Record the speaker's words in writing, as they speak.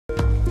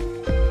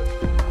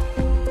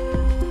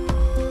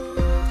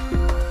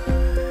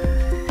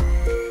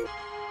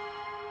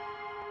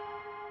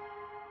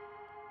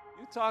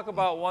talk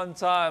about one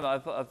time, I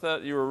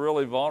thought you were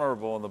really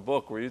vulnerable in the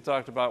book, where you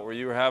talked about where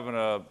you were having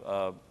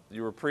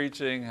you were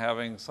preaching,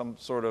 having some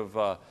sort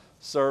of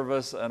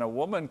service, and a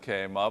woman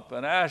came up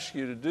and asked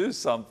you to do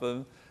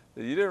something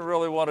that you didn't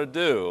really want to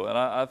do. And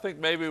I think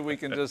maybe we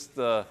can just,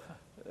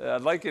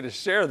 I'd like you to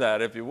share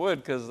that if you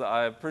would, because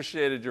I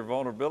appreciated your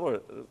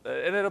vulnerability.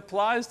 And it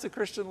applies to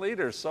Christian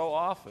leaders so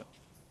often.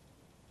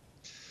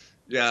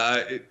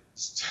 Yeah,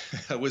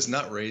 I was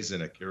not raised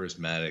in a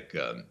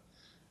charismatic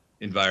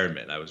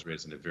environment. I was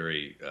raised in a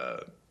very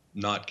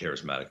not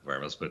charismatic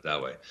environment, let's put it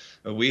that way.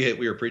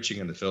 We were preaching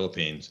in the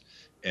Philippines,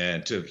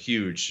 and to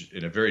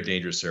in a very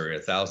dangerous area,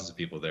 thousands of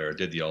people there,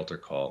 did the altar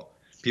call.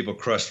 People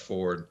crushed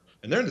forward.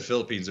 And they're in the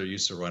Philippines, they're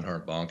used to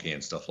Reinhard Bonnke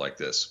and stuff like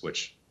this,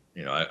 which,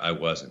 I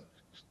wasn't.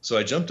 So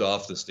I jumped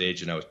off the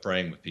stage and I was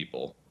praying with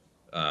people,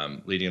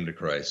 leading them to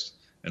Christ.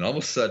 And all of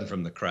a sudden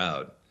from the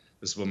crowd,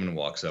 this woman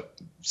walks up,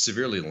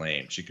 severely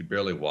lame. She could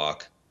barely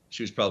walk.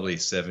 She was probably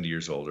 70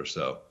 years old or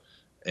so.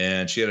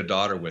 And she had a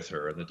daughter with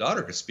her, and the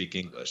daughter could speak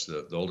English.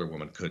 The older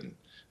woman couldn't.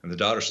 And the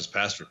daughter says,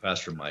 Pastor,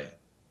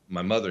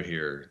 my mother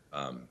here,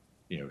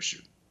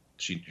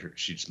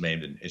 she's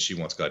maimed and she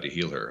wants God to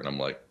heal her. And I'm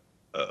like,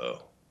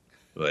 uh-oh.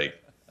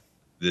 Like,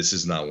 this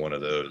is not one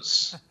of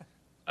those,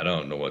 I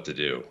don't know what to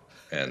do.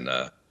 And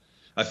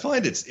I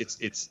find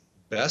it's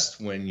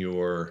best when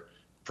you're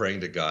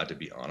praying to God to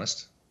be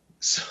honest.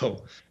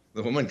 So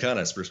the woman kind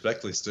of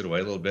respectfully stood away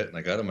a little bit, and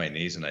I got on my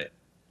knees and I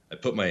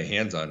put my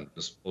hands on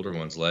this older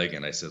one's leg,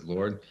 and I said,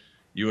 Lord,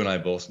 you and I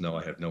both know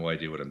I have no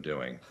idea what I'm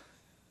doing.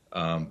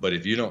 But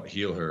if you don't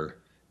heal her,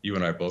 you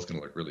and I are both going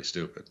to look really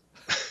stupid.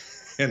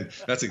 And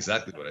that's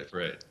exactly what I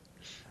prayed.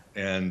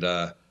 And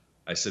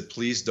I said,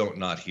 please don't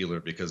not heal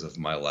her because of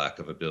my lack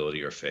of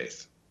ability or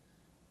faith.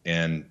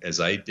 And as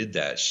I did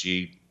that,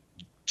 she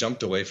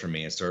jumped away from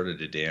me and started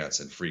to dance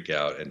and freak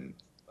out. And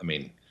I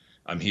mean,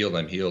 I'm healed,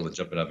 and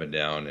jumping up and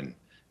down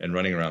and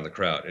running around the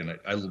crowd. And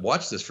I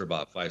watched this for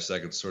about 5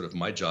 seconds, sort of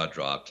my jaw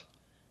dropped.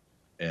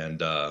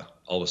 And all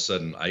of a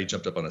sudden I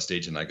jumped up on the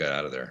stage and I got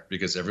out of there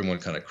because everyone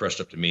kind of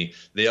crushed up to me.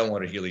 They all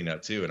wanted healing now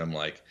too. And I'm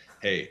like,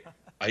 hey,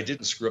 I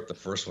didn't screw up the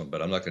first one,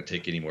 but I'm not going to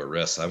take any more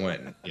risks. I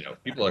went and,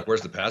 people are like,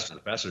 where's the pastor?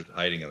 The pastor's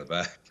hiding in the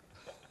back.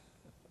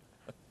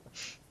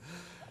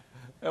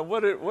 And what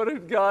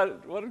did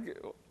God,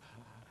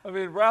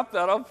 wrap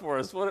that up for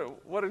us.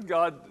 What did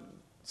God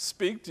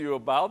speak to you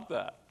about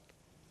that?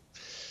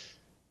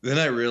 Then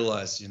I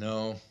realized,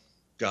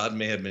 God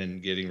may have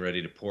been getting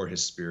ready to pour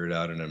his spirit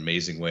out in an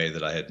amazing way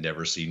that I had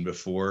never seen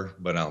before,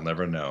 but I'll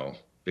never know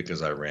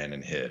because I ran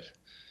and hid.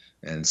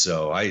 And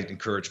so I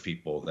encourage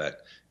people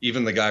that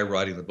even the guy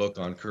writing the book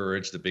on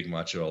courage, the big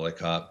macho LA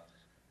cop,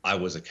 I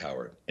was a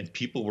coward, and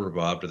people were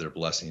robbed of their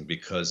blessing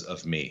because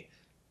of me.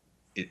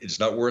 It's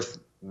not worth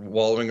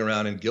wallowing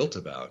around in guilt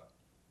about,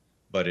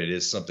 but it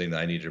is something that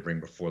I need to bring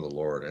before the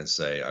Lord and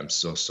say, I'm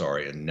so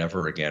sorry, and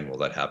never again will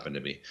that happen to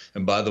me.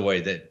 And by the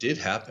way, that did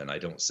happen. I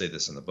don't say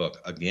this in the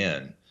book.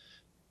 Again,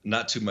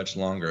 not too much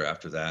longer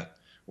after that,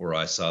 where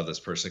I saw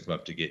this person come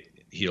up to get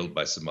healed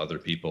by some other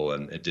people,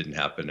 and it didn't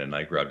happen, and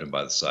I grabbed him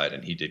by the side,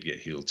 and he did get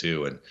healed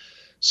too. And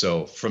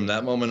so from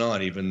that moment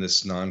on, even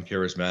this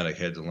non-charismatic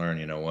had to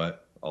learn,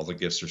 what? All the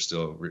gifts are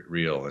still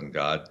real, and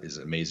God is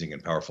amazing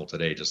and powerful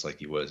today, just like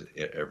he was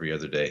every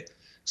other day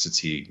since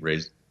he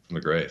raised from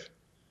the grave.